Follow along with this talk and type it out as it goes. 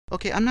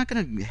Okay, I'm not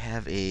going to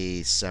have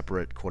a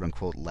separate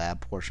quote-unquote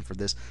lab portion for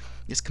this.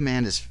 This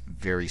command is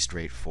very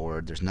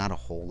straightforward. There's not a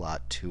whole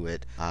lot to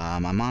it.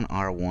 I'm on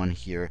R1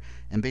 here,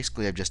 and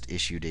basically I've just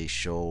issued a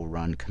show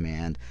run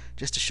command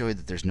just to show you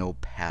that there's no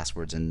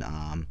passwords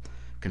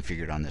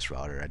configured on this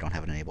router. I don't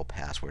have an enable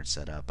password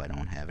set up. I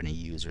don't have any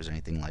users or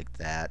anything like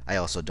that. I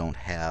also don't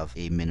have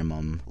a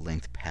minimum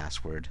length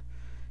password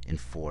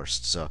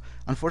enforced. So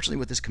unfortunately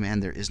with this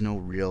command there is no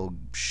real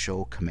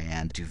show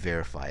command to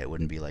verify. It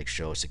wouldn't be like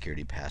show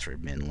security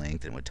password min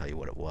length and would tell you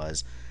what it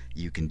was.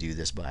 You can do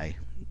this by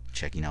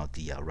checking out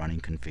the running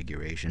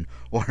configuration,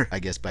 or I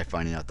guess by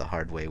finding out the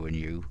hard way when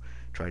you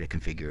try to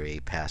configure a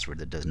password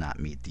that does not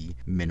meet the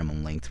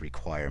minimum length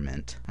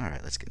requirement.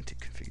 Alright, let's get into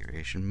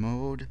configuration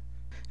mode.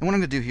 And what I'm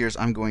going to do here is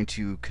I'm going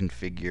to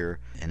configure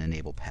an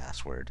enable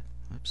password.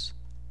 Oops.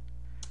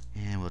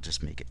 And we'll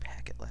just make it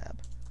packetlab.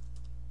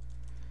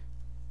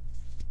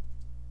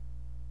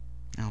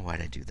 Oh,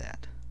 why'd I do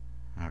that?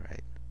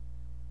 Alright.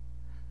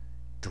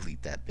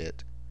 Delete that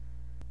bit.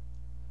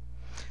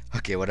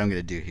 Okay, what I'm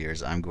going to do here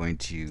is I'm going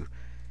to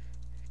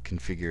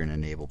configure an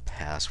enable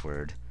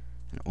password.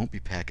 And it won't be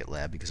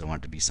packetlab because I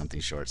want it to be something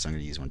short, so I'm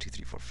going to use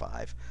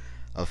 12345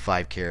 of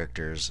 5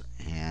 characters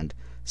and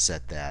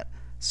set that.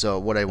 So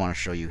what I want to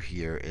show you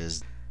here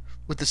is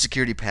with the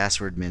security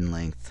password min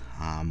length,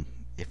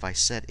 if I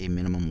set a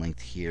minimum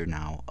length here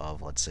now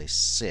of, let's say,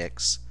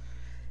 6,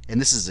 and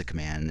this is a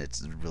command,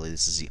 this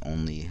is the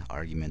only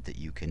argument that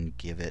you can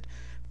give it.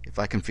 If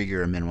I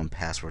configure a minimum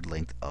password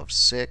length of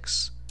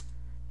 6,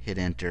 hit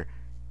enter,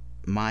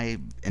 my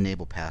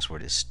enable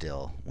password is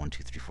still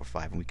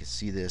 12345, and we can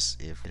see this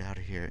if get out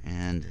of here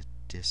and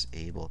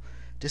disable.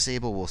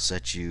 Disable will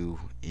set you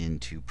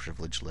into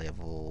privilege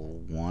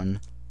level 1.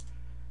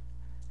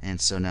 And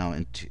so now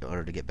in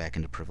order to get back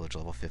into privilege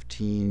level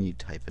 15, you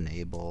type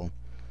enable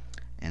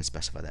and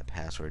specify that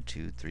password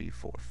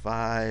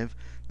 2345.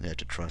 You have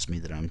to trust me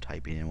that I'm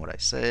typing in what I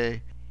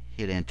say.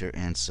 Hit enter,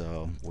 and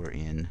so we're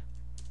in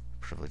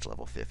privilege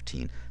level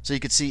 15. So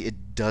you can see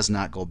it does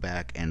not go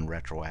back and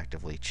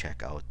retroactively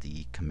check out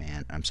the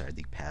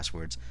the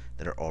passwords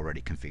that are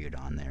already configured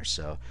on there.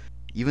 So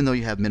even though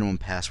you have minimum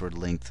password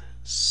length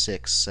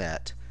 6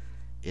 set,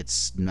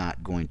 it's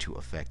not going to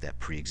affect that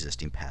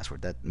pre-existing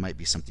password. That might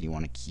be something you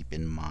want to keep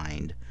in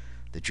mind,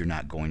 that you're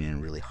not going in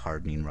and really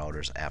hardening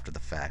routers after the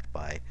fact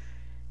by,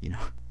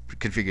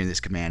 configuring this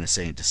command and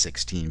setting it to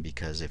 16,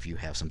 because if you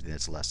have something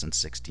that's less than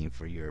 16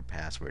 for your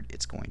password,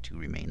 it's going to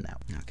remain that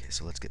way. Okay,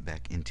 so let's get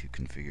back into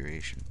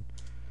configuration.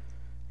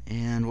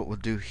 And what we'll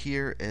do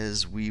here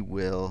is we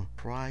will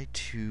try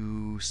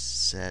to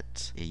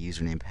set a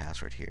username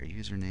password here.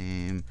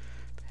 Username,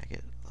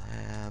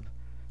 packetlab,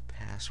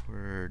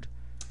 password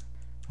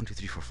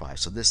 12345.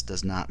 So this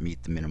does not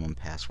meet the minimum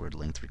password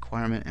length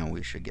requirement, and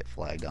we should get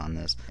flagged on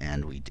this,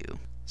 and we do.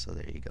 So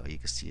there you go. You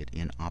can see it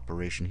in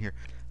operation here.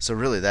 So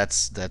really,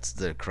 that's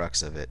the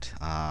crux of it.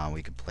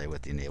 We could play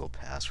with the enable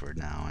password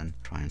now and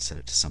try and set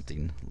it to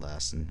something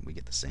less, and we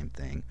get the same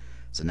thing.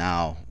 So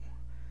now,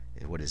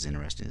 what is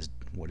interesting is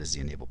what is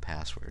the enable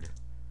password?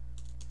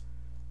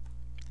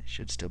 It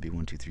should still be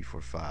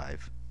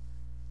 12345.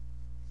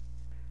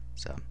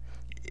 So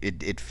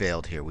it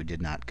failed here. We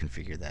did not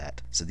configure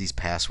that. So these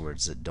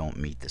passwords that don't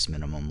meet this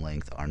minimum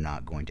length are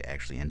not going to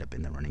actually end up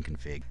in the running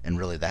config. And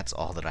really, that's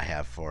all that I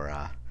have for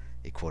a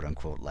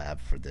quote-unquote lab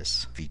for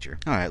this feature.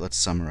 Alright, let's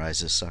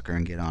summarize this sucker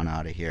and get on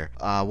out of here.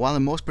 While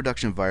in most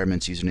production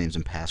environments, usernames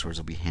and passwords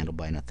will be handled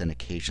by an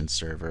authentication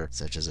server,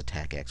 such as a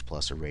TACACS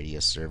Plus or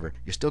Radius server,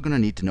 you're still going to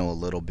need to know a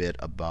little bit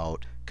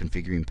about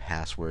configuring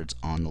passwords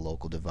on the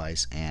local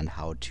device and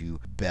how to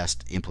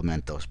best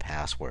implement those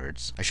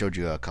passwords. I showed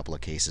you a couple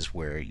of cases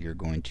where you're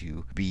going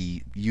to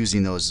be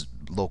using those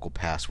local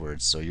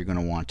passwords, so you're going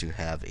to want to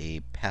have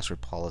a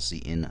password policy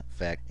in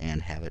effect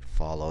and have it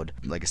followed.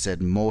 Like I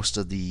said, most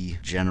of the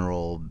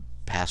general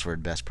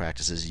password best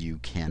practices you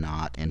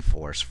cannot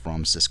enforce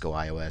from Cisco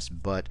IOS,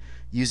 but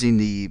using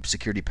the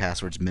security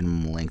passwords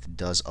minimum length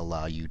does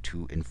allow you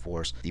to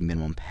enforce the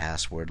minimum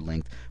password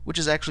length, which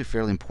is actually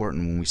fairly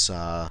important when we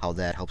saw how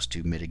that helps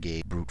to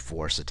mitigate brute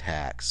force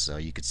attacks. So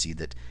you could see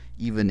that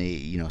even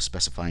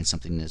specifying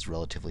something as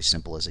relatively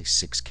simple as a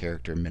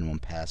 6-character minimum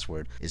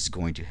password is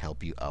going to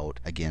help you out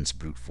against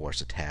brute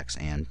force attacks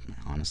and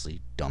honestly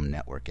dumb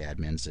network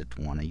admins that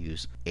want to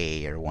use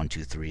A or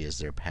 123 as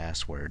their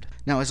password.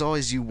 Now, as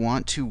always, you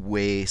want to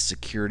weigh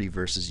security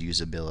versus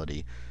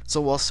usability. So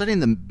while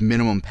setting the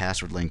minimum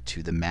password length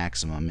to the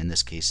maximum, in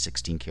this case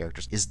 16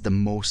 characters, is the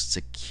most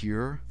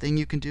secure thing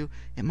you can do,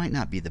 it might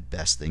not be the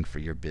best thing for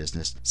your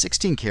business.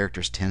 16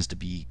 characters tends to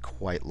be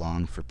quite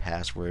long for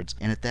passwords,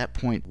 and at that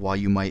point, while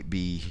you might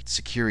be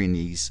securing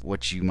these,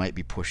 what you might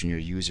be pushing your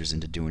users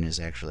into doing is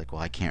actually like,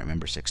 well, I can't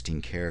remember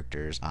 16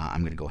 characters.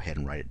 I'm going to go ahead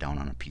and write it down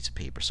on a piece of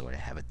paper so I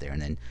have it there,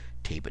 and then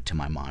tape it to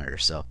my monitor.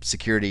 So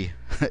security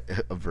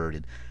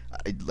averted.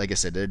 Like I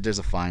said, there's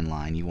a fine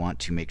line. You want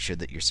to make sure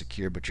that you're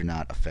secure, but you're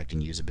not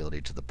affecting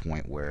usability to the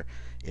point where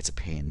it's a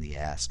pain in the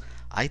ass.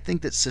 I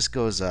think that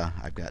Cisco's,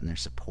 I've gotten their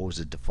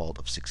supposed default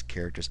of 6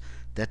 characters.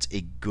 That's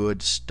a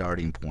good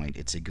starting point.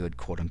 It's a good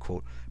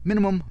quote-unquote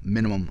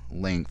minimum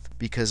length,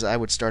 because I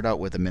would start out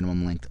with a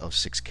minimum length of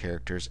 6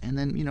 characters and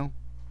then,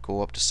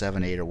 go up to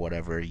 7, 8, or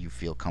whatever you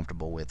feel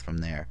comfortable with from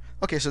there.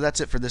 Okay, so that's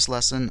it for this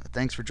lesson.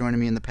 Thanks for joining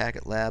me in the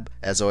Packet Lab.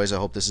 As always, I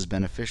hope this is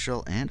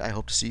beneficial, and I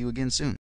hope to see you again soon.